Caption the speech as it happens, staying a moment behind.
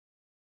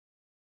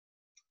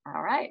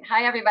All right.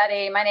 Hi,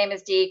 everybody. My name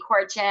is Dee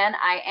Corchin.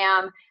 I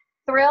am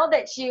thrilled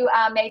that you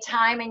made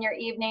time in your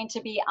evening to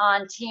be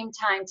on Team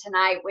Time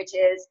tonight, which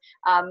is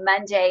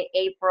Monday,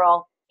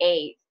 April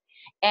 8th.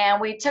 And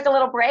we took a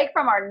little break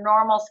from our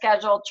normal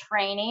scheduled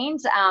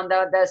trainings,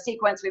 the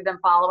sequence we've been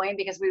following,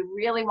 because we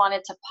really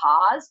wanted to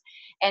pause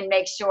and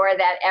make sure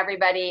that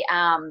everybody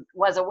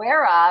was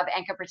aware of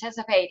and could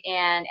participate in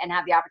and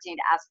have the opportunity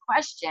to ask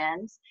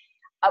questions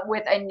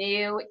with a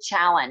new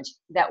challenge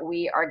that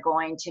we are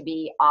going to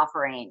be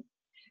offering.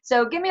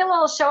 So give me a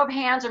little show of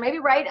hands, or maybe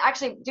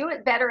actually do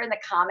it better in the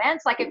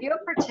comments. Like if you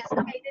have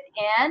participated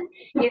in,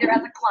 either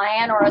as a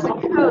client or as a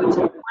coach,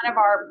 one of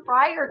our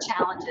prior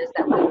challenges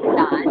that we've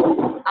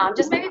done,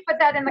 just maybe put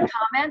that in the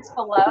comments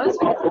below so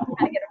we can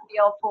kind of get a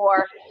feel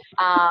for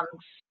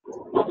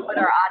what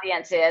our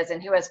audience is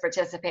and who has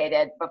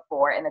participated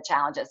before in the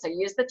challenges. So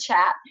use the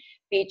chat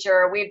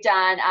feature. We've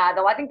done,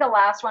 I think the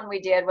last one we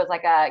did was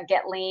like a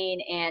Get Lean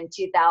in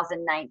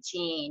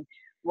 2019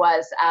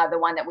 was the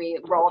one that we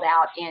rolled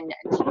out in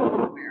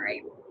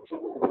January.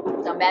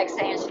 So Meg's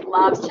saying she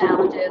loves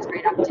challenges,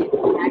 great opportunity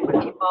to connect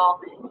with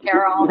people.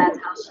 Carol, that's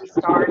how she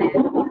started.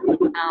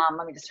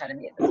 Let me just try to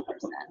mute this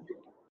person.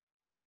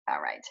 All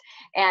right.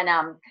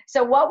 And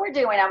so what we're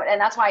doing, and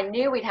that's why I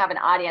knew we'd have an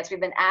audience. We've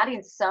been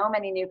adding so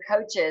many new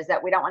coaches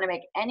that we don't want to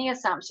make any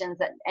assumptions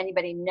that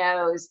anybody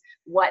knows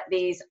what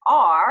these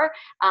are,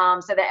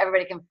 so that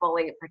everybody can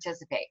fully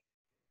participate.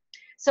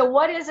 So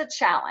what is a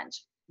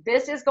challenge?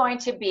 This is going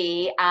to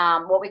be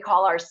what we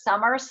call our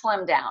Summer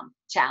Slimdown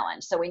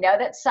Challenge. So we know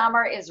that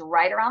summer is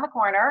right around the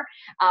corner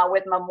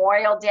with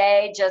Memorial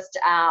Day, just,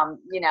 7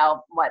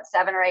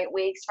 or 8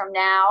 weeks from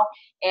now.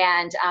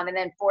 And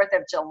then 4th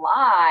of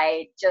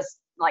July,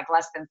 just like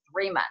less than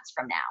 3 months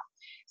from now.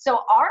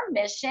 So our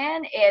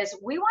mission is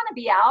we want to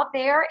be out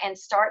there and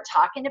start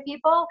talking to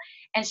people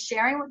and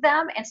sharing with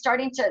them and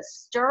starting to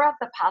stir up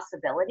the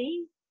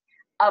possibility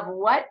of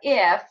what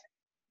if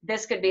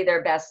this could be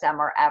their best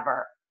summer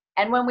ever.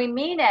 And when we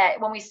mean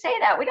it, when we say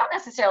that, we don't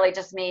necessarily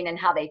just mean in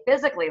how they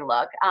physically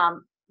look,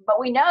 but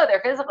we know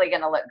they're physically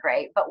going to look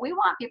great. But we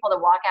want people to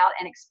walk out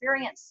and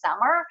experience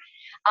summer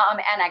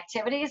and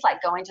activities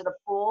like going to the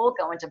pool,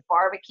 going to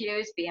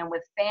barbecues, being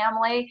with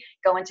family,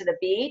 going to the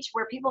beach,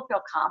 where people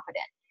feel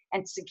confident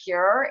and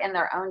secure in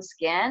their own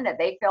skin, that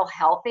they feel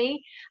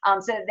healthy,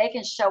 so that they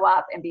can show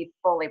up and be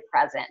fully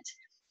present.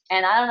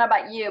 And I don't know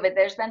about you, but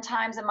there's been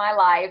times in my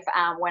life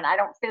when I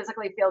don't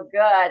physically feel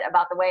good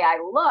about the way I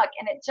look,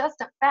 and it just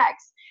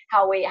affects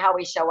how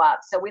we show up.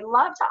 So we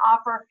love to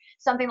offer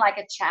something like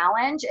a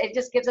challenge. It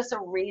just gives us a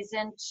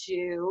reason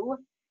to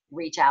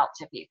reach out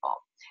to people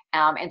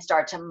and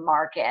start to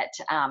market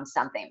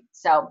something.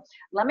 So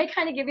let me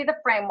kind of give you the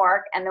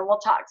framework, and then we'll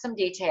talk some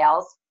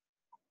details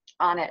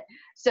on it.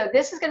 So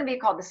this is going to be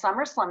called the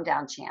Summer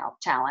Slimdown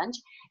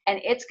Challenge, and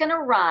it's going to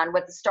run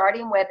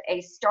starting with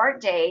a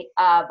start date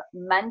of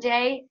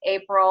Monday,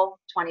 April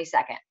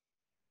 22nd.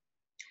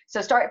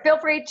 So feel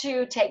free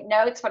to take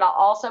notes, but I'll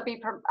also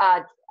be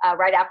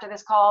right after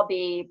this call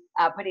be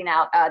putting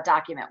out a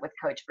document with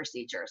coach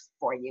procedures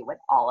for you with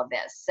all of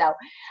this. So,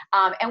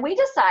 and we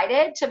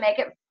decided to make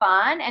it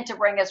fun and to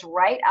bring us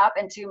right up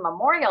into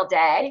Memorial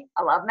Day.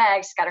 I love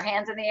Meg, she's got her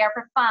hands in the air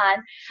for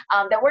fun,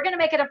 that we're going to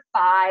make it a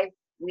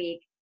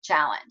 5-week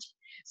challenge.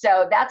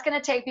 So that's going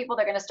to take people,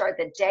 they're going to start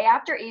the day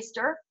after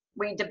Easter.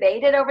 We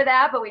debated over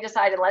that, but we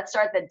decided let's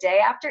start the day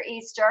after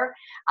Easter.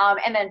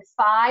 And then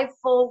 5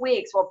 full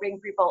weeks will bring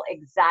people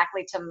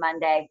exactly to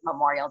Monday,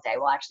 Memorial Day.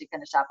 We'll actually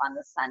finish up on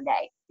the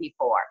Sunday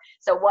before.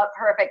 So what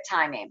perfect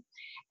timing.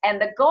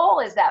 And the goal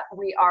is that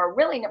we're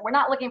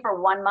not looking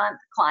for 1-month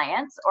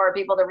clients or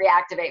people to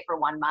reactivate for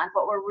 1 month.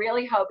 What we're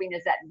really hoping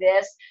is that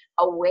this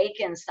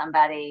awakens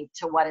somebody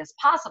to what is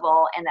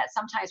possible, and that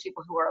sometimes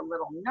people who are a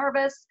little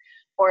nervous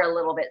or a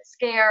little bit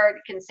scared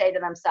can say to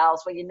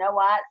themselves, well, you know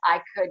what? I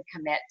could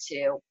commit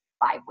to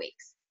 5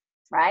 weeks,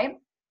 right?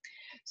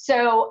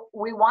 So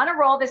we want to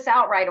roll this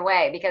out right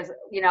away because,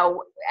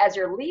 as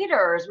your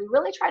leaders, we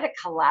really try to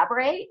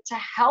collaborate to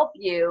help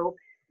you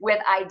with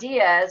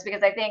ideas,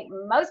 because I think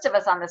most of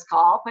us on this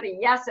call, put a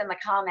yes in the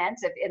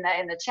comments, if in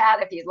the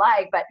chat if you'd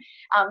like, but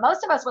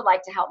most of us would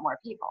like to help more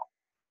people.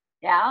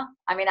 Yeah,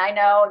 I mean, I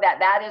know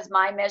that is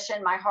my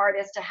mission. My heart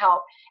is to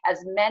help as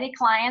many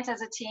clients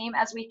as a team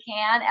as we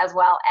can, as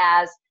well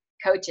as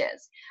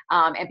coaches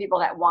and people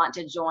that want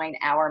to join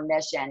our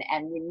mission.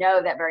 And we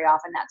know that very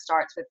often that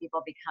starts with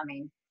people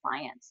becoming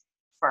clients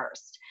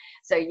first.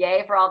 So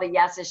yay for all the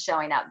yeses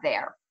showing up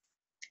there.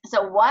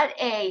 So what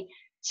a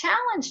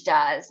challenge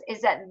does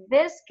is that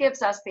this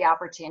gives us the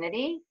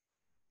opportunity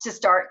to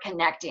start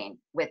connecting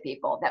with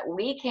people, that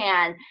we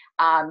can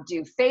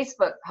do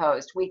Facebook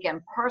posts, we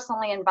can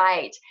personally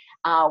invite,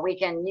 we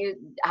can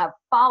have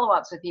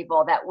follow-ups with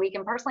people that we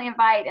can personally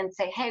invite and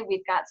say, hey,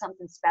 we've got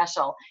something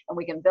special, and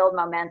we can build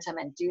momentum,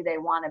 and do they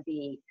want to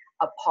be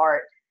a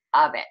part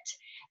of it?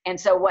 And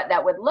so what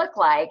that would look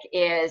like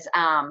is,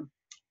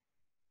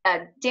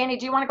 Danny,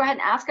 do you want to go ahead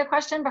and ask a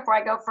question before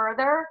I go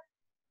further?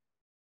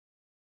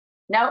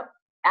 Nope,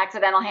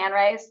 accidental hand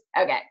raise?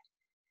 Okay,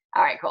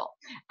 all right, cool.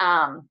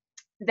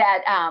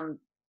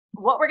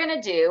 what we're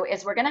going to do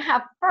is we're going to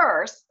have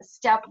first,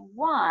 step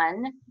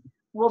one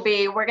will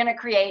be we're going to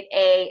create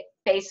a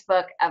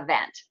Facebook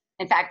event.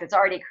 In fact, it's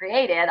already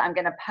created. I'm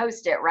going to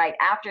post it right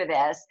after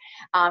this.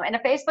 And a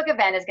Facebook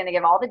event is going to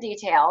give all the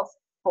details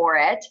for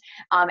it.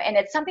 And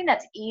it's something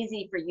that's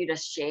easy for you to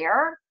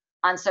share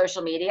on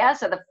social media.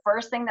 So the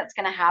first thing that's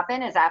going to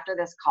happen is after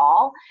this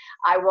call,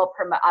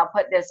 I'll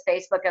put this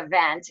Facebook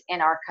event in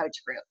our coach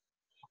group.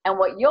 And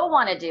what you'll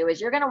want to do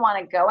is you're going to want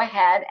to go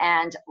ahead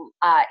and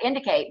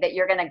indicate that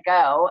you're going to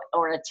go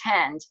or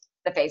attend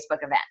the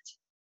Facebook event.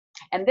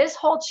 And this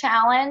whole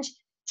challenge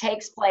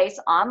takes place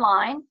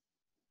online,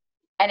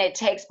 and it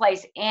takes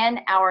place in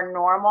our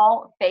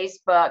normal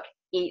Facebook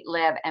Eat,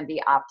 Live, and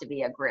Be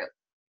Optavia group.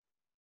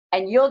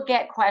 And you'll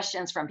get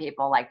questions from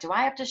people like, do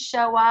I have to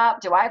show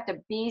up? Do I have to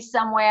be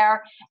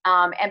somewhere?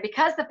 And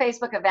because the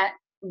Facebook event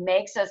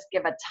makes us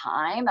give a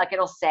time, like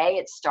it'll say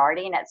it's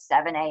starting at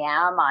 7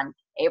 a.m. on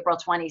April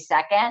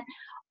 22nd.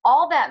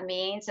 All that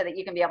means, so that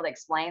you can be able to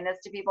explain this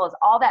to people, is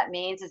all that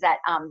means is that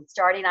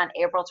starting on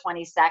April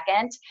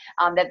 22nd,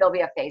 that there'll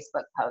be a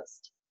Facebook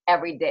post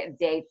every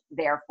day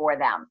there for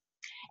them.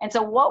 And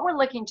so what we're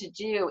looking to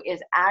do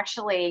is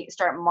actually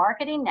start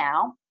marketing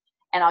now,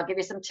 and I'll give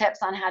you some tips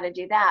on how to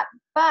do that.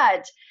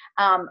 But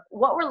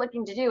what we're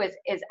looking to do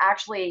is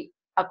actually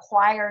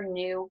acquire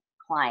new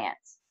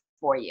clients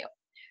for you.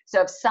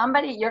 So if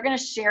you're going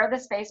to share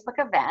this Facebook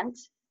event,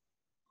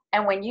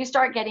 and when you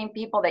start getting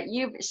people that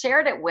you've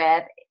shared it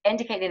with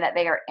indicating that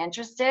they are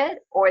interested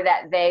or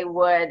that they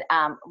would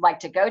like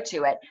to go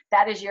to it,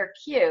 that is your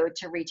cue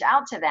to reach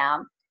out to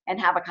them and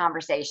have a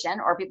conversation.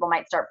 Or people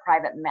might start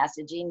private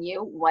messaging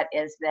you, what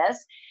is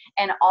this?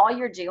 And all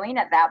you're doing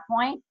at that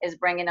point is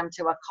bringing them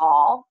to a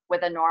call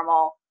with a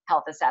normal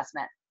health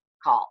assessment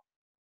call.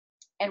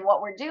 And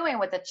what we're doing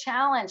with the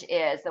challenge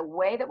is the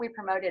way that we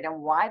promote it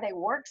and why they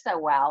work so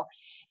well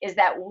is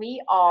that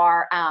we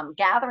are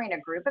gathering a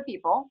group of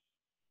people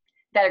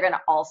that are going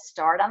to all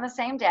start on the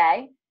same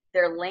day.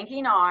 They're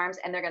linking arms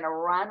and they're going to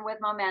run with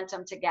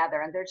momentum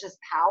together. And there's just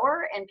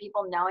power in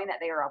people knowing that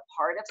they are a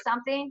part of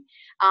something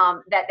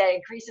that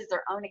increases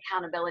their own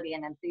accountability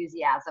and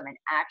enthusiasm and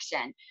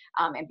action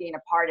and being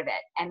a part of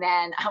it. And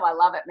then, oh, I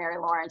love it, Mary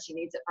Lauren, she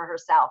needs it for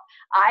herself.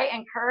 I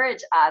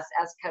encourage us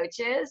as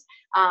coaches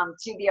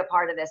to be a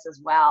part of this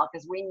as well,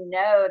 because we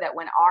know that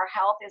when our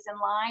health is in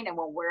line and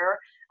when we're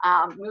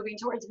moving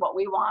towards what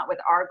we want with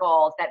our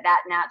goals, that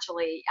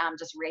naturally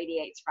just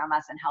radiates from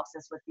us and helps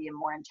us with being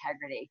more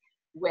integrity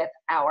with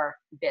our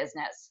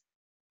business.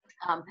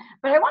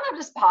 But I want to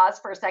just pause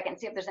for a second,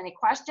 see if there's any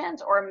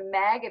questions, or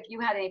Meg, if you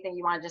had anything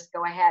you want to just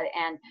go ahead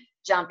and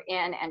jump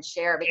in and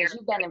share, because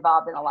you've been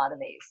involved in a lot of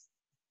these.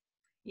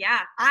 Yeah,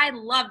 I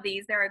love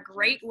these. They're a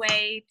great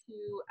way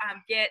to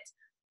get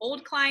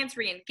old clients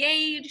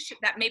re-engaged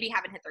that maybe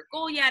haven't hit their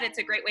goal yet. It's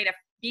a great way to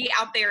be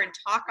out there and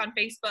talk on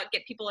Facebook,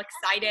 get people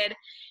excited.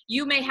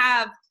 You may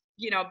have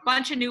a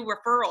bunch of new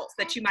referrals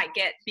that you might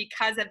get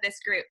because of this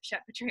group.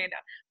 Put your hand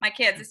up. My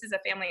kids, this is a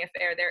family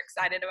affair. They're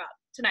excited about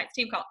tonight's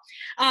team call.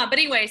 But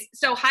anyways,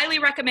 so highly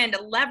recommend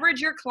to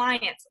leverage your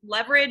clients,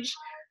 leverage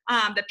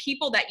the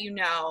people that you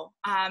know,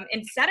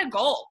 and set a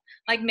goal.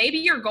 Like maybe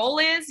your goal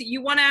is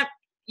you want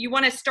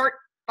to start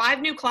 5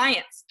 new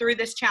clients through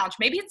this challenge.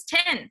 Maybe it's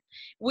 10.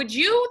 Would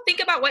you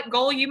think about what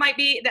goal you might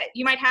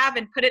have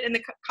and put it in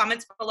the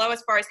comments below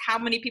as far as how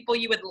many people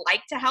you would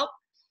like to help?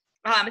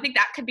 I think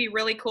that could be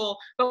really cool.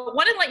 But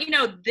want to let you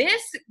know,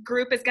 this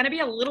group is going to be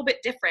a little bit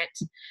different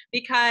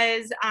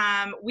because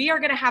we are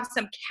going to have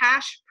some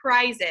cash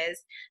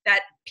prizes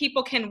that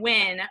people can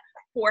win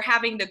for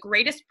having the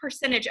greatest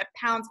percentage of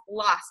pounds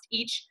lost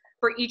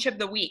for each of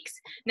the weeks.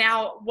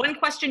 Now, one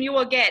question you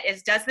will get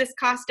is, does this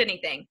cost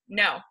anything?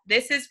 No,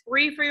 this is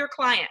free for your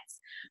clients.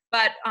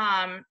 But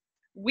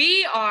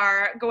we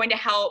are going to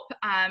help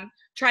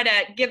try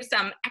to give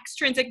some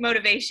extrinsic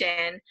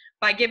motivation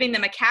by giving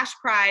them a cash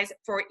prize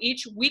for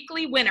each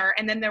weekly winner,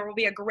 and then there will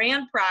be a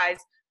grand prize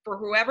for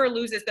whoever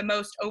loses the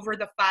most over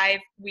the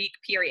 5-week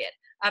period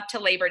up to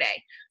Labor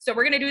Day. So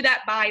we're going to do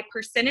that by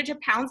percentage of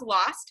pounds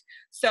lost.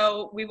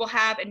 So we will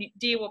have, and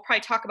Dee will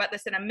probably talk about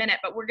this in a minute,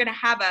 but we're going to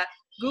have a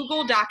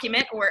Google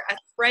document or a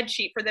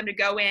spreadsheet for them to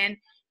go in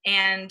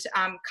and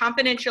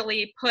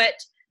confidentially put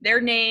their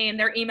name,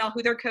 their email,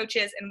 who their coach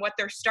is, and what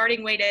their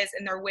starting weight is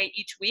and their weight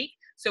each week,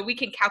 so we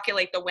can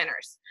calculate the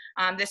winners.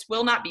 This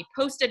will not be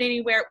posted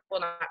anywhere, it will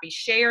not be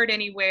shared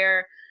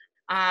anywhere.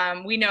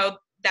 We know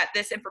that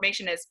this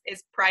information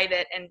is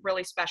private and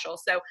really special.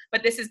 So,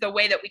 but this is the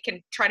way that we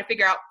can try to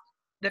figure out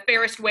the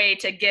fairest way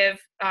to give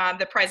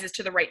the prizes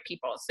to the right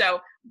people. So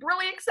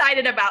really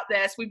excited about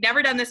this. We've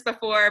never done this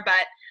before,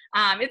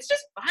 but it's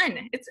just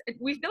fun.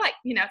 We feel like,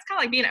 it's kind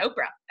of like being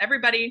Oprah.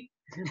 Everybody,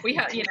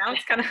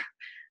 it's kind of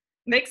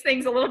makes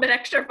things a little bit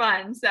extra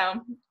fun. So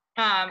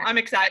I'm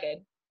excited.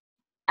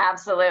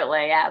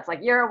 Absolutely. Yeah. It's like,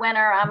 you're a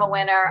winner. I'm a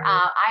winner.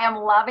 I am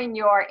loving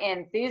your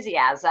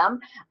enthusiasm.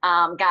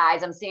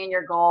 Guys, I'm seeing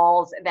your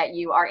goals that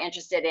you are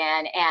interested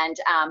in. And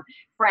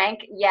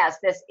Frank, yes,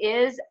 this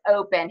is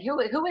open.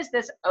 Who is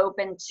this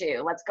open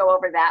to? Let's go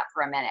over that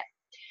for a minute.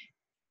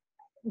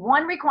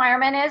 one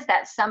requirement is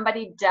that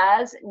somebody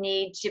does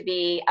need to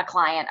be a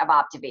client of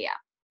Optavia.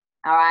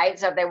 All right.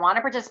 So if they want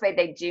to participate,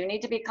 they do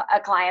need to be a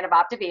client of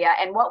Optavia.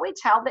 And what we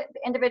tell the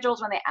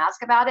individuals when they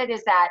ask about it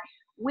is that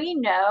we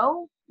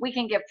know we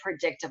can give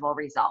predictable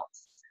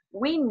results.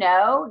 We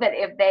know that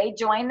if they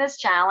join this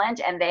challenge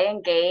and they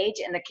engage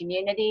in the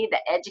community,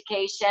 the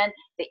education,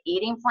 the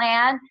eating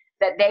plan,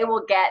 that they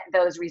will get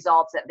those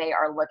results that they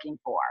are looking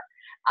for.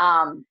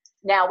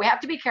 Now, we have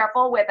to be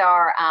careful with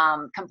our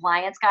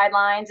compliance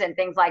guidelines and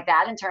things like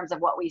that in terms of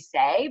what we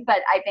say. But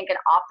I think an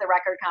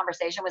off-the-record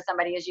conversation with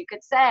somebody is you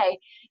could say,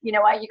 you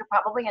know what, you could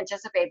probably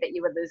anticipate that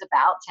you would lose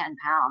about 10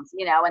 pounds,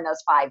 you know, in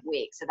those 5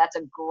 weeks. So that's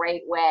a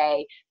great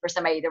way for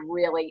somebody to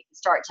really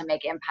start to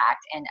make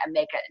impact and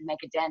make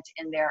a dent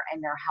in their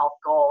health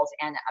goals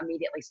and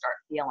immediately start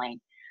feeling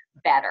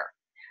better.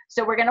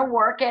 So we're going to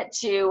work it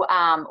to,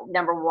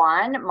 number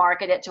one,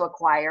 market it to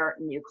acquire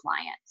new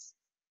clients.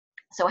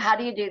 So how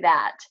do you do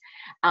that?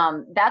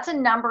 That's a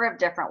number of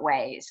different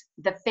ways.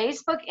 The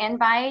Facebook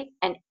invite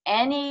and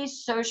any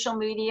social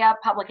media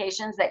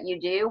publications that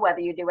you do, whether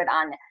you do it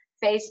on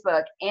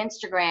Facebook,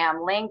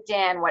 Instagram,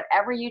 LinkedIn,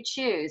 whatever you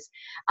choose,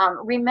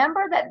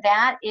 remember that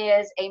that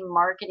is a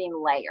marketing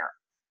layer.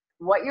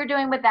 What you're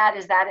doing with that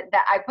is that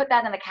I put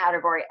that in the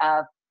category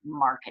of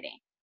marketing.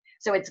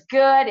 So it's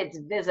good, it's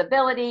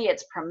visibility,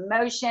 it's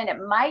promotion, it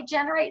might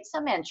generate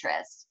some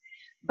interest,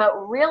 but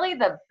really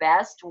the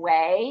best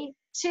way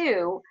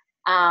to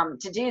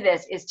do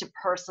this is to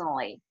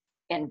personally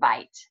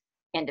invite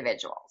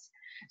individuals.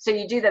 So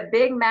you do the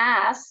big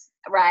mass,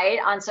 right,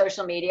 on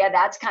social media.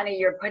 That's kind of,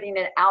 you're putting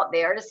it out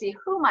there to see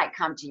who might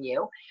come to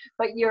you.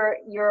 But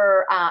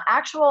your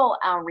actual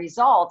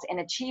results in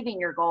achieving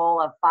your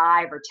goal of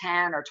 5 or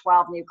 10 or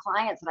 12 new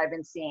clients that I've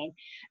been seeing,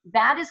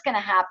 that is going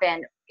to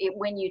happen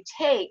when you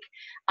take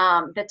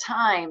the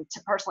time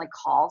to personally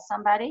call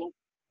somebody.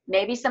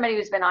 Maybe somebody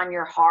who's been on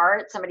your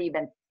heart, somebody you've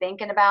been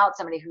thinking about,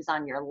 somebody who's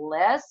on your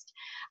list.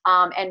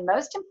 And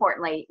most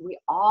importantly, we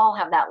all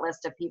have that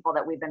list of people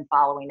that we've been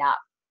following up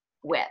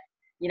with.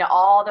 You know,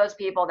 all those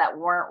people that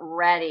weren't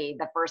ready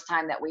the first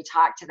time that we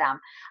talked to them.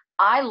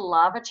 I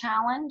love a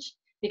challenge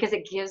because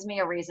it gives me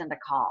a reason to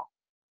call.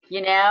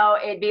 You know,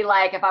 it'd be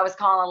like if I was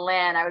calling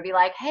Lynn, I would be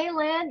like, hey,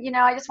 Lynn, you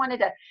know, I just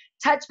wanted to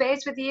touch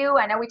base with you.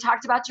 I know we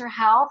talked about your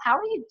health. How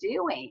are you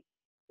doing?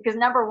 Because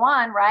number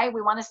one, right,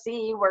 we want to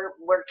see,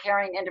 we're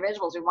caring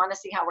individuals. We want to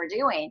see how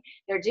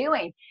they're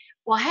doing.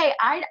 Well, hey,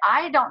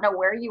 I don't know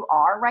where you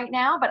are right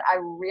now, but I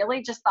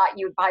really just thought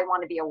you'd probably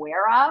want to be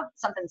aware of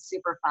something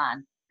super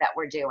fun that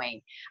we're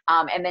doing.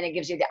 And then it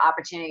gives you the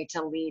opportunity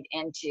to lead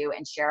into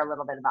and share a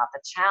little bit about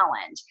the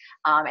challenge.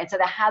 And so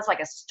that has like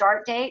a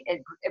start date.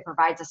 It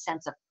provides a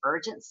sense of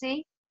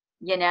urgency.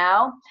 You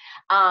know,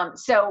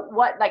 so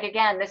what, like,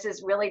 again, this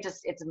is really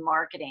just, it's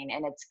marketing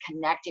and it's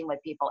connecting with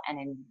people and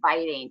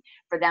inviting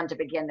for them to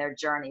begin their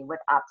journey with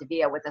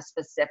Optavia with a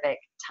specific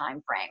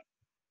time frame.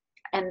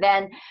 And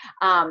then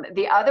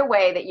the other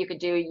way that you could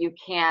do, you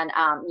can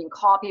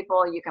call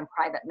people, you can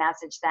private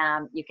message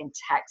them, you can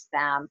text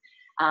them.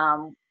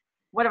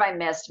 What have I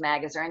missed,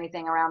 Meg? Is there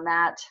anything around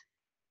that?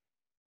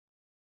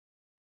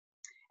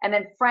 And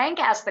then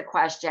Frank asked the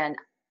question,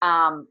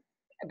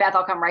 Beth,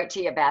 I'll come right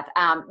to you, Beth.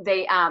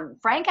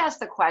 Frank asked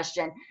the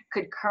question,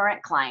 could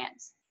current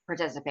clients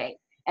participate?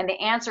 And the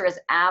answer is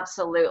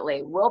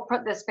absolutely. We'll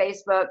put this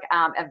Facebook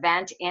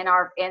event in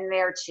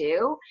there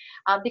too,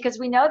 because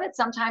we know that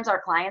sometimes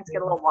our clients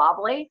get a little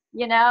wobbly.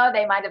 You know,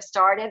 they might have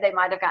started, they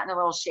might have gotten a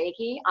little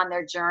shaky on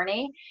their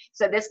journey.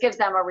 So this gives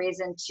them a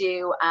reason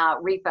to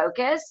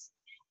refocus.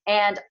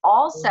 And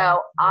also,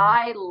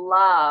 I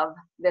love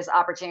this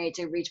opportunity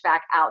to reach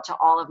back out to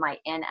all of my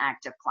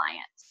inactive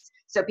clients.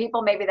 So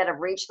people maybe that have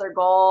reached their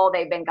goal,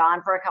 they've been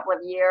gone for a couple of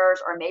years,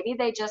 or maybe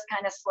they just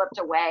kind of slipped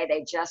away.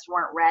 They just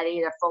weren't ready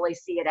to fully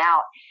see it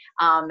out,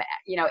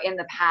 you know, in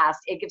the past.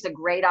 It gives a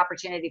great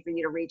opportunity for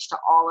you to reach to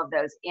all of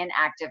those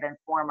inactive and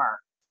former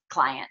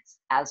clients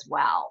as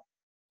well.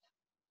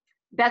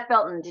 Beth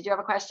Bilton, did you have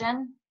a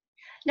question?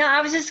 No, I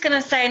was just going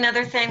to say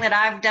another thing that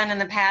I've done in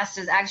the past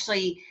is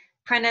actually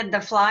printed the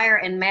flyer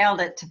and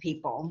mailed it to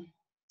people.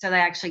 So they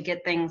actually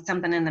get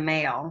something in the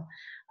mail.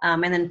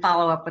 And then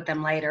follow up with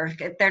them later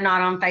if they're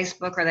not on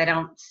Facebook or they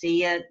don't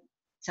see it.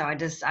 So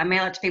I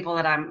mail it to people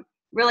that I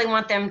really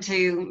want them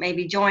to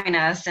maybe join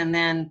us and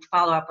then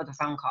follow up with a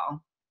phone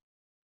call.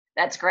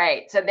 That's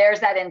great. So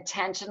there's that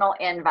intentional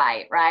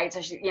invite, right?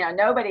 So, you know,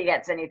 nobody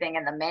gets anything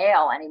in the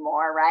mail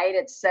anymore, right?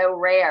 It's so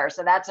rare.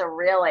 So that's a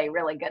really,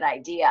 really good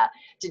idea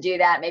to do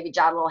that. Maybe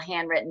jot a little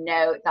handwritten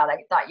note. Thought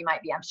you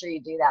might be, I'm sure you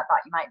do that.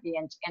 Thought you might be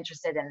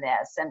interested in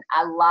this. And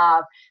I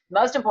love,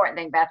 most important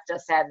thing Beth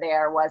just said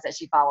there was that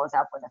she follows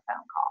up with a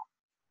phone call.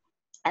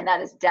 And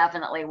that is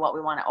definitely what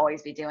we want to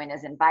always be doing,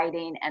 is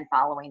inviting and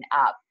following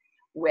up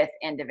with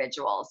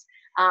individuals.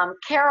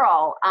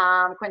 Carol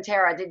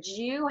Quintera, did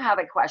you have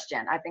a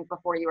question? I think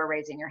before you were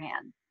raising your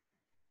hand.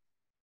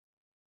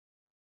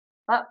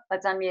 Oh,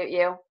 let's unmute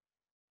you.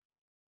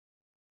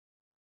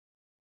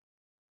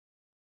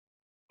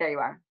 There you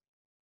are.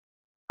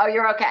 Oh,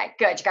 you're okay.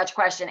 Good. You got your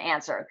question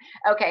answered.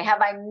 Okay.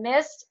 Have I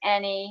missed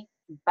any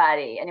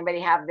Anybody? Anybody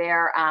have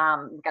their,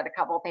 we've got a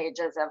couple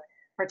pages of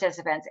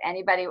participants.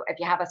 Anybody, if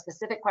you have a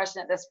specific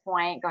question at this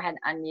point, go ahead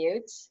and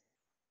unmute.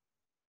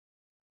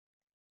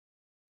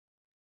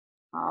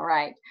 All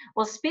right.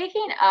 Well,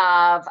 speaking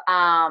of,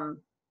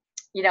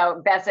 you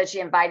know, Beth said she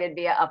invited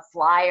via a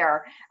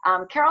flyer.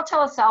 Carol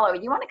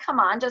Telesello, you want to come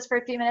on just for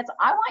a few minutes?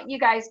 I want you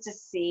guys to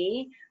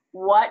see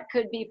what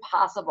could be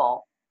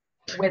possible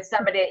with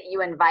somebody that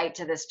you invite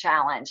to this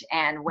challenge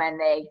and when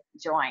they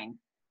join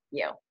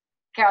you.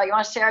 Carol, you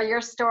want to share your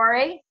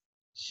story?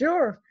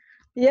 Sure.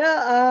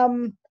 Yeah,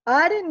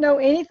 I didn't know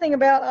anything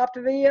about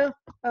Optavia.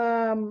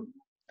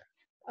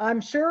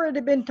 I'm sure it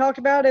had been talked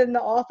about in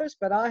the office,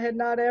 but I had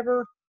not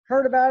ever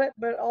heard about it.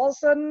 But all of a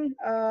sudden,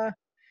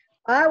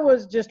 I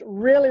was just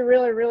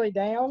really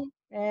down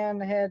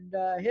and had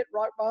hit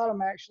rock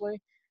bottom, actually,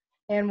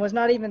 and was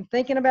not even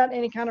thinking about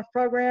any kind of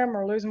program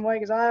or losing weight,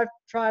 because I've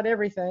tried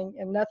everything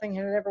and nothing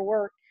had ever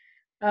worked.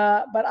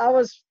 But I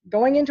was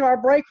going into our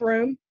break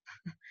room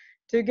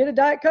to get a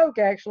Diet Coke,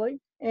 actually,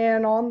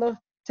 and on the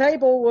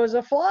table was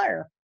a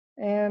flyer.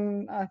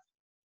 And I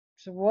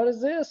said, what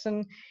is this?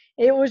 And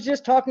it was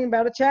just talking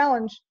about a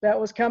challenge that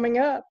was coming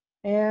up.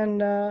 And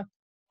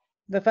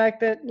the fact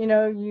that, you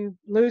know, you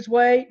lose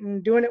weight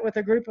and doing it with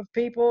a group of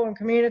people and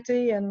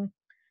community, and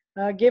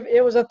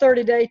it was a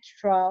 30-day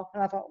trial.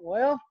 And I thought,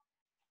 well,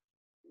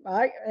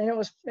 and it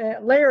was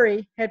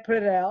Larry had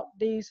put it out,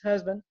 Dee's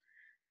husband.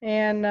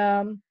 And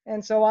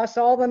so I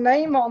saw the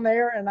name on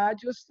there, and I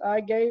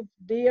gave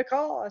Dee a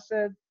call. I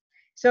said,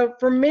 so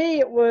for me,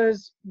 it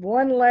was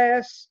one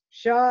last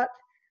shot.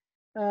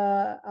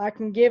 I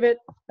can give it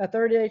a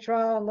 30-day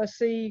trial, and let's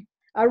see.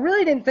 I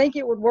really didn't think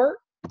it would work,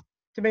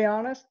 to be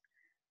honest,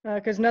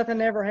 because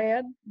nothing ever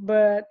had,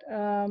 but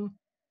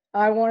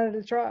I wanted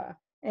to try.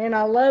 And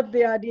I loved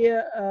the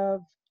idea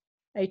of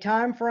a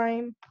time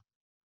frame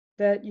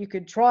that you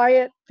could try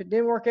it. If it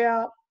didn't work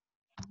out,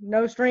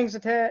 no strings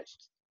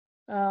attached,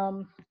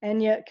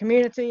 and yet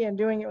community and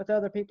doing it with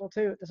other people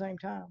too at the same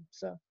time.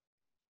 So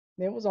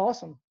it was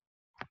awesome.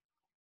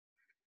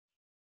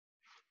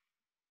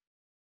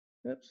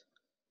 Oops.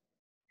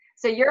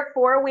 So your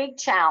 4-week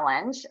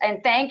challenge,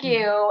 and thank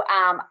you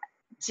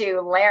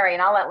to Larry,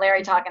 and I'll let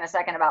Larry talk in a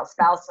second about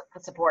spouse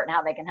support and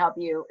how they can help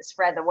you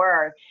spread the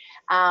word.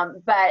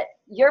 But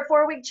your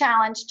 4-week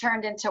challenge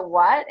turned into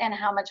what, and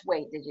how much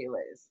weight did you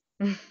lose?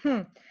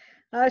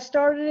 I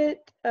started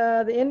it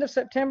the end of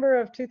September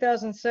of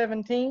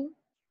 2017,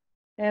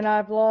 and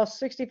I've lost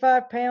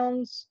 65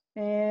 pounds,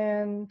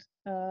 and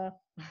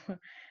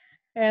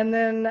and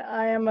then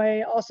I am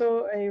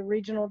also a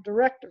regional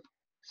director.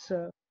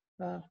 So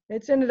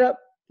it's ended up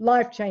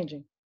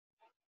life-changing.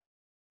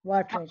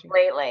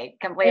 Completely.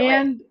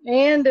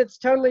 And it's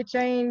totally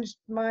changed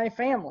my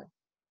family.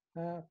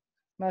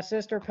 My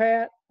sister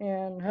Pat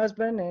and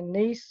husband and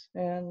niece,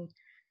 and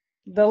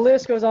the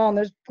list goes on.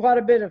 There's quite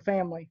a bit of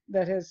family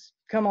that has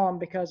come on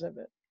because of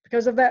it.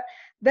 Because of that.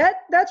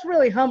 That's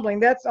really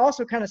humbling. That's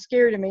also kind of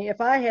scary to me. If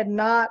I had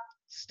not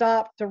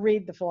stopped to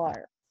read the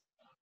flyer,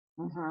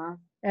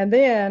 and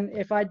then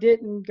if I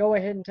didn't go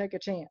ahead and take a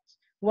chance,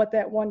 what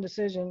that one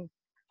decision,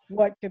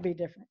 what could be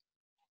different?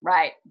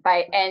 Right.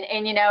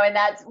 And you know, and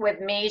that's with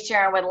me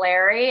sharing with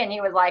Larry, and he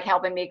was like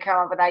helping me come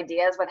up with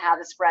ideas with how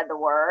to spread the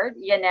word,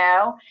 you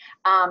know.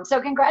 So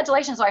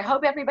congratulations. So I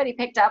hope everybody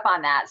picked up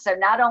on that. So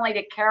not only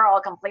did Carol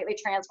completely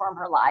transform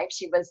her life,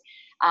 she was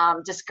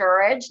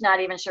discouraged, not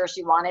even sure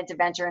she wanted to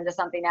venture into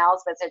something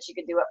else, but said she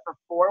could do it for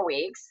 4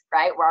 weeks,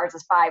 right? Where ours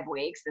is 5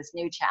 weeks, this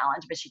new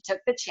challenge, but she took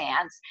the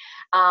chance.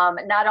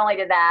 Not only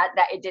did that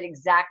it did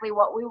exactly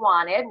what we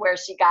wanted, where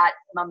she got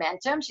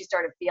momentum, she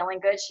started feeling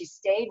good, she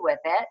stayed with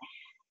it.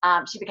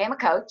 She became a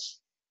coach.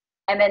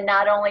 And then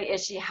not only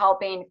is she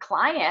helping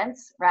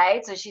clients,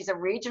 right? So she's a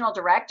regional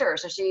director.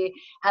 So she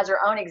has her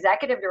own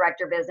executive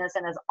director business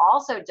and has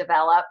also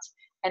developed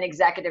an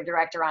executive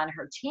director on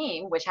her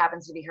team, which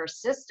happens to be her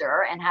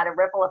sister, and had a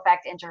ripple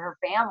effect into her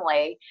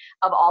family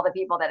of all the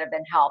people that have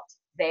been helped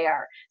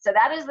there. So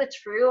that is the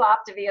true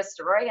Optavia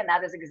story, and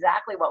that is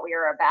exactly what we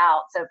are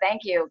about. So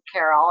thank you,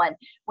 Carol. And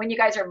when you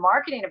guys are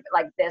marketing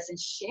like this and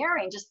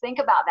sharing, just think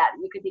about that.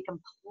 You could be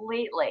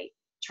completely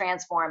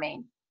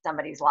transforming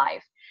somebody's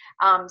life.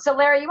 So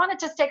Larry, you want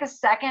to just take a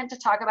second to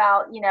talk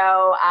about, you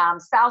know,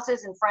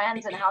 spouses and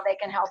friends and how they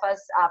can help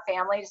us,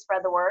 family, to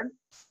spread the word?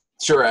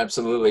 Sure,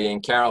 absolutely.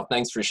 And Carol,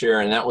 thanks for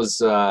sharing. That was,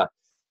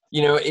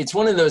 you know, it's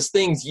one of those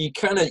things you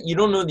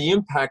don't know the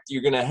impact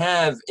you're going to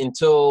have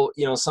until,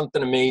 you know,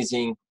 something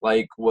amazing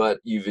like what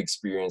you've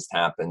experienced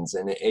happens.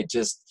 And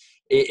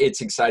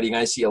it's exciting.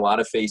 I see a lot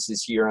of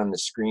faces here on the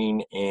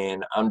screen,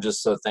 and I'm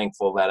just so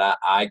thankful that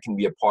I can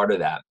be a part of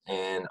that.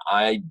 And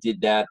I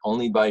did that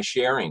only by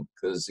sharing,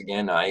 because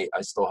again, I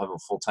still have a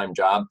full-time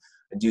job.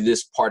 I do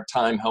this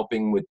part-time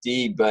helping with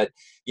Dee, but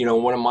you know,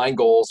 one of my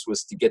goals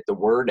was to get the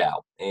word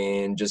out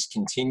and just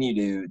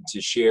continue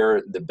to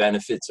share the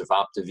benefits of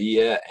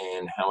Optavia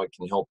and how it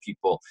can help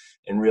people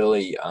and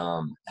really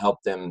help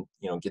them,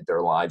 you know, get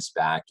their lives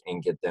back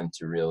and get them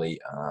to really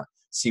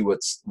see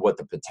what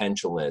the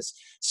potential is.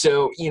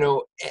 So, you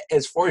know,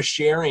 as far as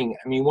sharing,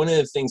 I mean, one of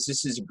the things,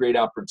 this is a great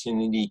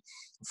opportunity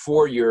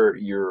for your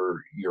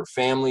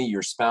family,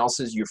 your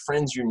spouses, your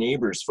friends, your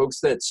neighbors, folks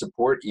that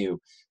support you,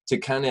 to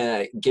kind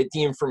of get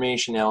the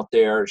information out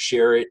there,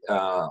 share it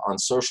on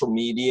social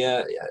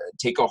media,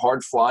 take a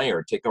hard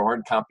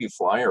copy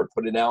flyer,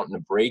 put it out in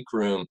a break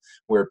room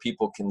where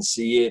people can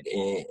see it,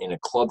 in a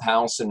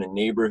clubhouse in a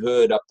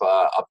neighborhood,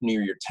 up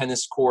near your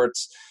tennis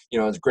courts. You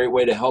know, it's a great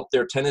way to help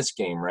their tennis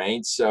game,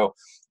 right? So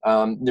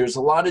there's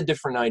a lot of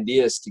different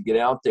ideas to get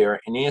out there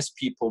and ask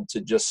people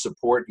to just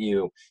support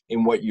you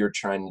in what you're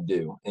trying to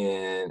do.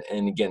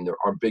 And again,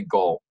 our big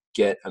goal,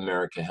 get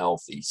America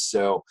healthy.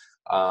 So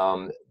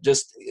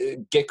just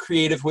get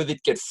creative with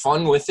it, get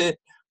fun with it.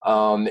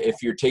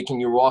 If you're taking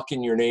your walk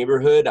in your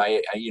neighborhood,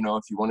 you know,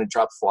 if you want to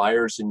drop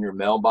flyers in your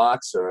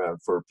mailbox or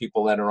for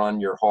people that are on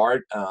your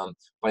heart,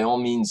 by all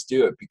means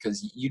do it,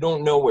 because you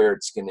don't know where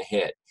it's going to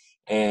hit.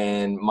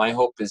 And my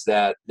hope is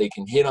that they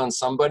can hit on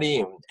somebody,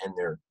 and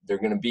they're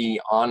going to be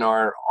on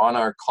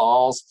our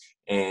calls,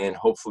 and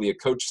hopefully a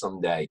coach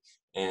someday.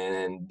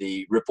 And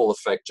the ripple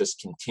effect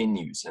just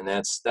continues. And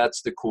that's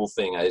the cool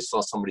thing. I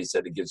saw somebody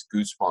said it gives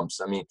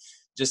goosebumps. I mean,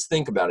 just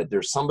think about it.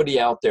 There's somebody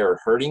out there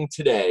hurting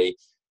today,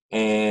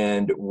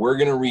 and we're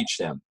going to reach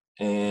them,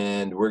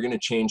 and we're going to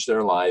change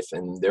their life,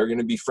 and they're going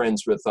to be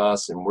friends with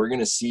us, and we're going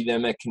to see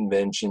them at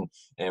convention,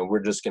 and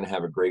we're just going to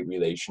have a great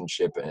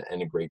relationship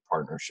and a great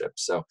partnership.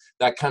 So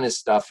that kind of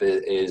stuff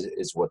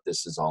is what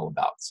this is all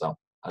about. So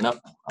enough,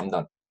 I'm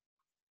done.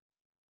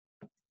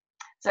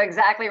 So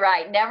exactly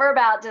right. Never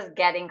about just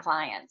getting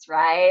clients,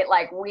 right?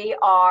 Like, we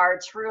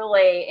are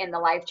truly in the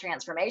life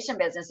transformation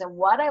business. And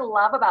what I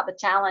love about the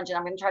challenge, and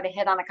I'm going to try to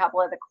hit on a couple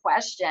of the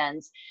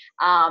questions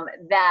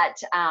that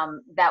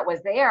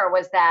was there,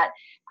 was that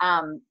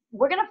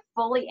we're going to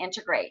fully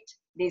integrate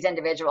these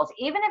individuals,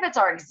 even if it's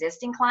our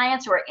existing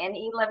clients who are in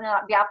eLive and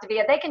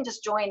Optavia. They can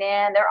just join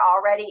in. They're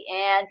already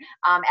in.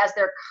 As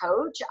their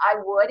coach, I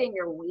would, in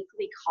your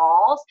weekly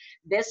calls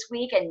this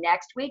week and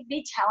next week,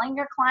 be telling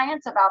your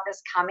clients about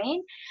this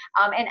coming,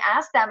 and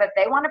ask them if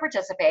they want to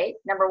participate.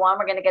 Number one,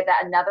 we're going to get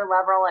that another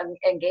level of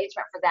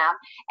engagement for them.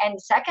 And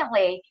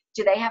secondly,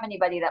 do they have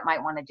anybody that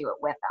might want to do it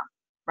with them?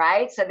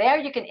 Right? So there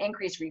you can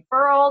increase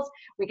referrals.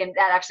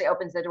 That actually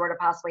opens the door to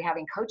possibly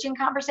having coaching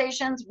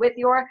conversations with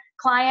your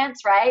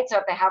clients, right? So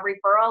if they have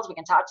referrals, we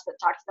can talk to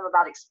them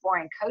about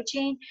exploring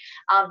coaching.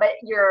 But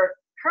your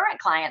current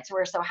clients who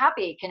are so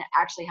happy can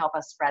actually help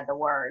us spread the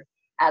word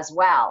as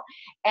well.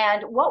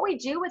 And what we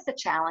do with the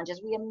challenge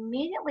is we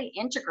immediately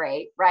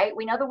integrate, right?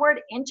 We know the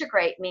word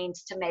integrate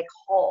means to make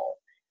whole,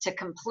 to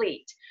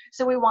complete.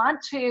 So we want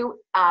to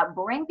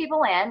bring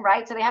people in,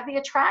 right? So they have the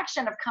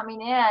attraction of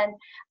coming in,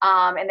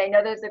 and they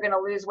know that they're going to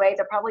lose weight.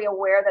 They're probably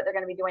aware that they're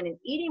going to be doing an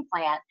eating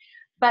plan.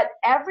 But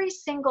every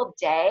single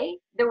day,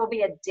 there will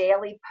be a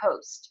daily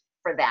post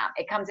for them.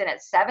 It comes in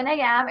at 7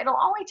 a.m. It'll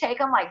only take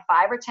them like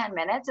 5 or 10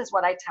 minutes is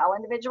what I tell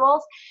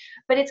individuals,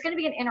 but it's going to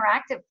be an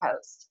interactive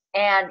post.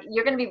 And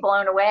you're going to be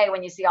blown away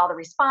when you see all the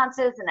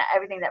responses and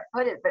everything that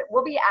put it. But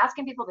we'll be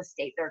asking people to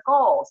state their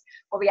goals.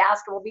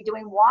 We'll be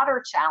doing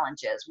water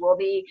challenges. We'll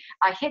be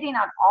hitting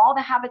on all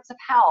the habits of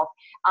health,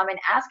 and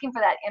asking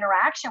for that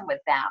interaction with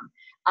them.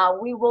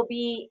 We will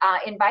be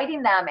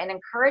inviting them and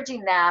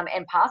encouraging them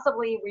and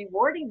possibly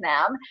rewarding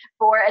them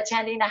for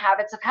attending a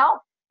habits of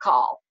health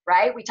call,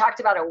 right? We talked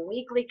about a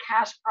weekly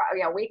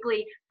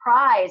weekly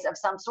prize of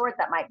some sort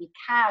that might be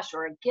cash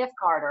or a gift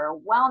card or a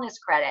wellness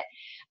credit.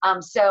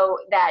 So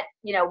that,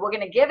 we're going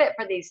to give it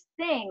for these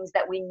things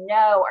that we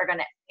know are going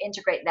to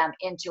integrate them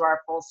into our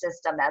full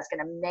system. That's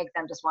going to make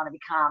them just want to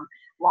become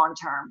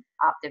long-term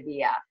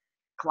Optavia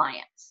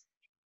clients.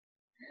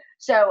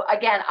 So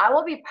again, I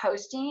will be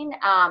posting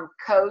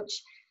coach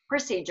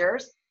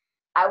procedures.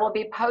 I will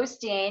be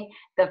posting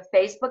the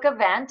Facebook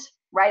event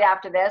right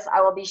after this. I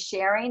will be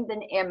sharing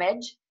the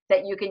image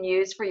that you can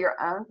use for your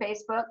own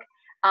Facebook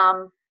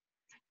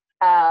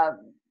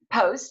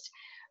post.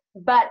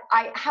 But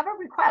I have a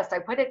request. I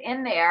put it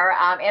in there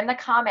in the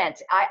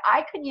comments.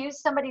 I could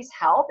use somebody's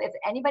help. If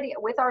anybody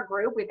with our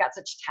group, we've got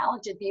such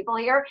talented people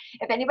here.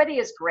 If anybody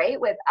is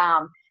great with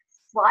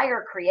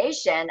flyer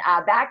creation,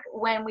 back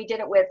when we did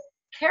it with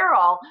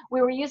Carol, we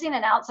were using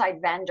an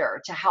outside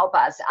vendor to help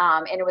us,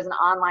 and it was an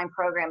online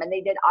program, and they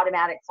did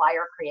automatic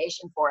flyer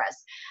creation for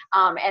us.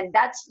 And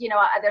that's,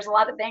 there's a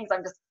lot of things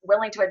I'm just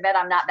willing to admit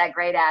I'm not that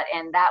great at,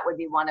 and that would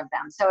be one of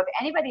them. So if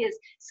anybody is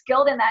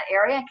skilled in that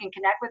area and can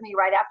connect with me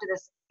right after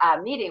this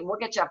meeting, we'll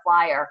get you a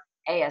flyer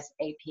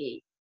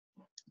ASAP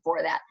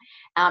for that.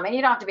 And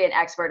you don't have to be an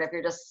expert if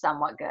you're just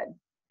somewhat good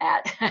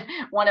at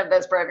one of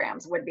those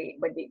programs would be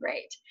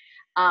great.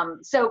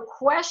 So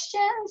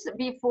questions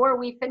before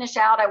we finish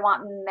out. I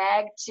want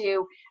Meg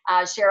to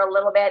share a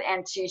little bit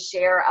and to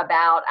share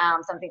about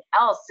something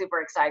else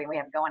super exciting we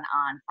have going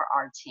on for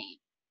our team.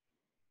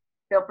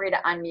 Feel free to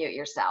unmute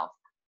yourself.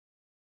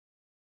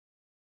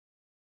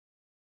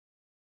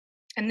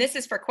 And this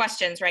is for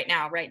questions right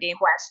now, right, Dee?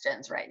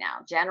 Questions right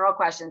now. General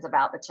questions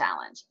about the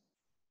challenge.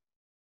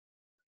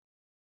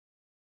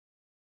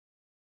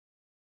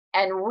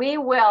 And we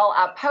will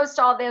post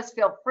all this.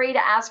 Feel free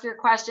to ask your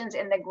questions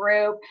in the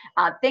group.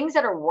 Things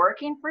that are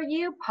working for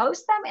you,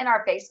 post them in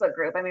our Facebook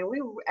group. I mean,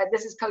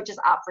 this is Coaches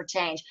Opt for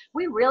Change.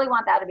 We really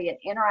want that to be an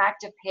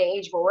interactive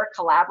page where we're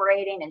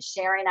collaborating and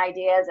sharing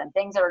ideas and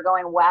things that are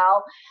going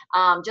well,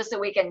 just so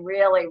we can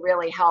really,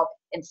 really help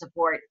and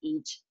support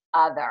each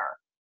other.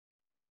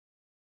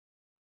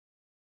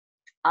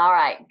 All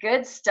right,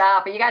 good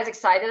stuff. Are you guys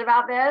excited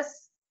about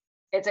this?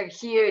 It's a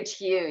huge,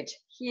 huge,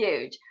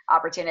 huge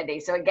opportunity.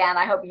 So again,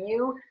 I hope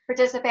you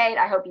participate.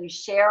 I hope you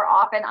share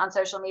often on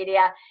social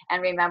media. And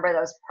remember,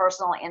 those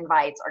personal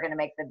invites are going to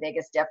make the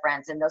biggest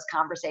difference in those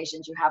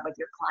conversations you have with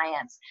your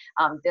clients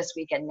this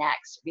week and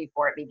next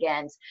before it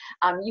begins.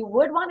 You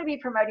would want to be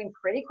promoting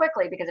pretty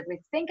quickly, because if we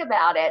think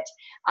about it,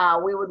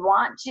 we would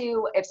want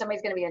to, if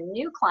somebody's going to be a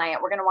new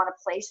client, we're going to want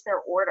to place their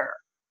order,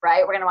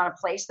 right? We're going to want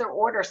to place their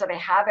order so they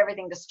have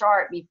everything to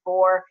start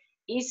before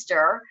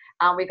Easter.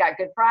 We've got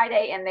Good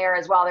Friday in there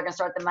as well. They're going to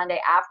start the Monday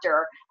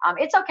after.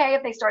 It's okay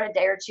if they start a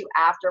day or two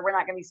after. We're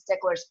not going to be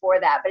sticklers for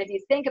that. But if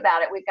you think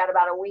about it, we've got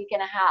about a week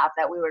and a half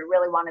that we would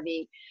really want to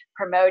be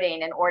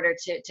promoting in order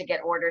to get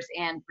orders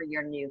in for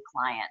your new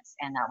clients.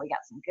 And we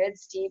got some good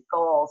steep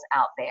goals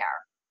out there.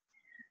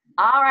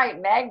 All right,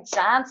 Meg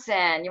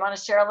Johnson, you want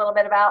to share a little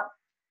bit about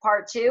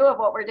part 2 of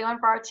what we're doing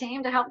for our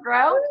team to help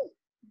grow?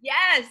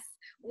 Yes.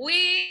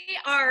 We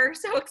are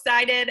so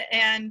excited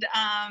and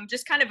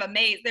just kind of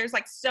amazed. There's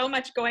like so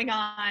much going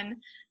on.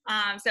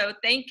 So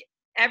thank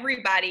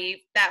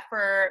everybody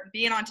for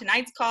being on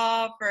tonight's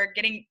call, for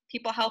getting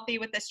people healthy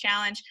with this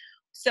challenge.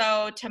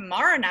 So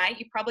tomorrow night,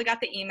 you probably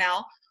got the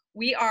email.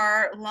 We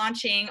are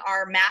launching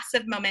our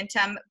Massive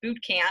Momentum Boot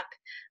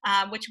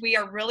Camp, which we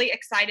are really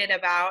excited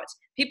about.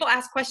 People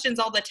ask questions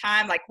all the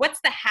time, like, what's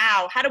the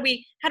how? How do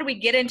we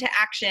get into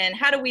action?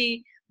 How do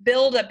we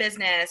build a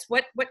business?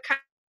 What kind?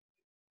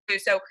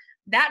 So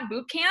that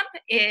boot camp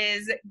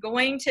is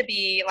going to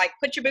be like,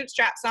 put your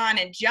bootstraps on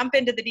and jump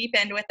into the deep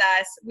end with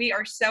us. We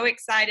are so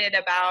excited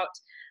about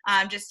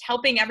just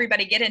helping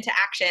everybody get into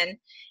action.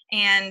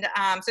 And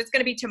so it's going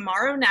to be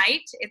tomorrow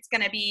night. It's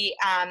going to be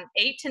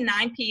 8 to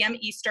 9 p.m.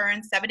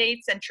 Eastern, 7 to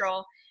 8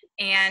 Central.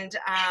 And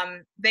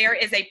there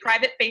is a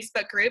private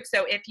Facebook group.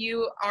 So if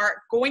you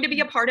are going to be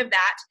a part of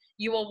that,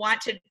 you will want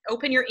to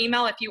open your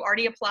email. If you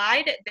already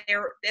applied,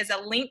 there is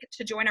a link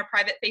to join our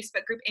private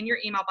Facebook group in your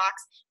email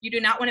box. You do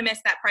not want to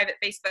miss that private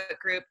Facebook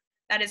group.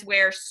 That is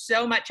where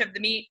so much of the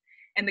meat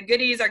and the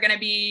goodies are going to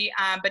be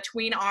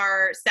between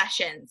our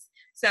sessions.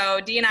 So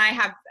Dee and I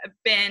have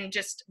been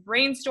just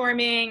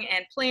brainstorming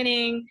and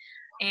planning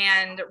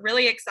and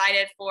really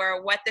excited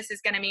for what this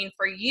is going to mean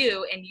for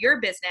you and your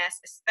business,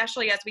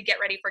 especially as we get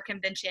ready for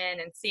convention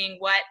and seeing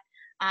what's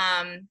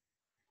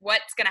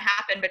going to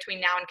happen between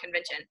now and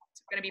convention.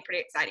 It's going to be pretty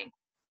exciting.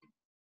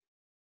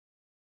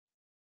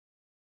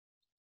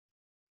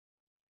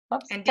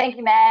 Oops. Thank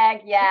you,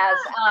 Meg. Yes.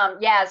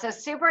 Yeah. So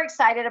super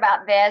excited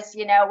about this.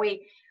 You know,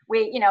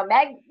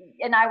 Meg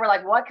and I were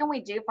like, what can we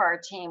do for our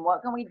team?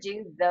 What can we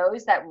do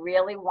those that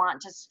really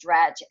want to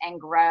stretch and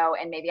grow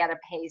and maybe at a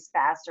pace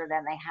faster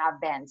than they have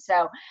been?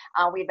 So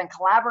we've been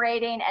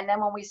collaborating. And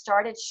then when we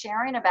started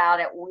sharing about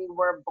it, we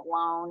were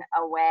blown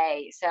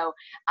away. So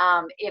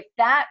if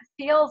that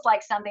feels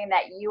like something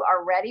that you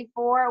are ready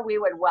for, we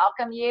would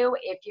welcome you.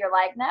 If you're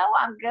like, no,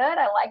 I'm good,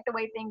 I like the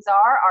way things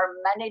are, our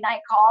Monday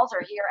night calls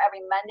are here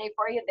every Monday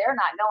for you. They're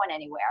not going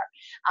anywhere.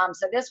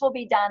 So this will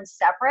be done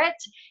separate.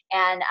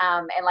 And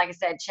like I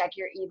said, check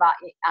your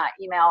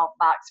email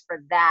box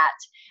for that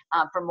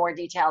for more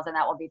details, and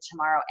that will be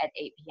tomorrow at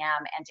 8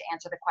 p.m. And to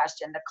answer the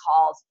question, the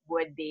calls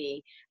would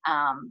be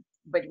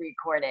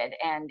recorded.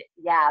 And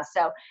yeah,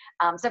 so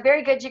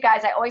very good, you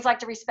guys. I always like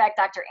to respect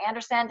Dr.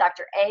 Anderson.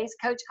 Dr. A's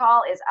coach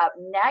call is up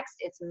next.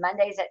 It's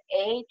Mondays at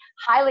 8.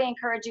 Highly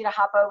encourage you to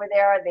hop over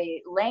there.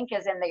 The link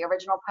is in the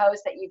original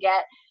post that you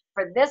get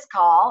for this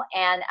call.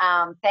 And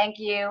thank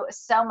you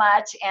so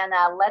much. And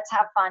let's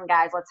have fun,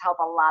 guys. Let's help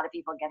a lot of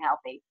people get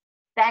healthy.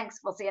 Thanks.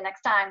 We'll see you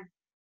next time.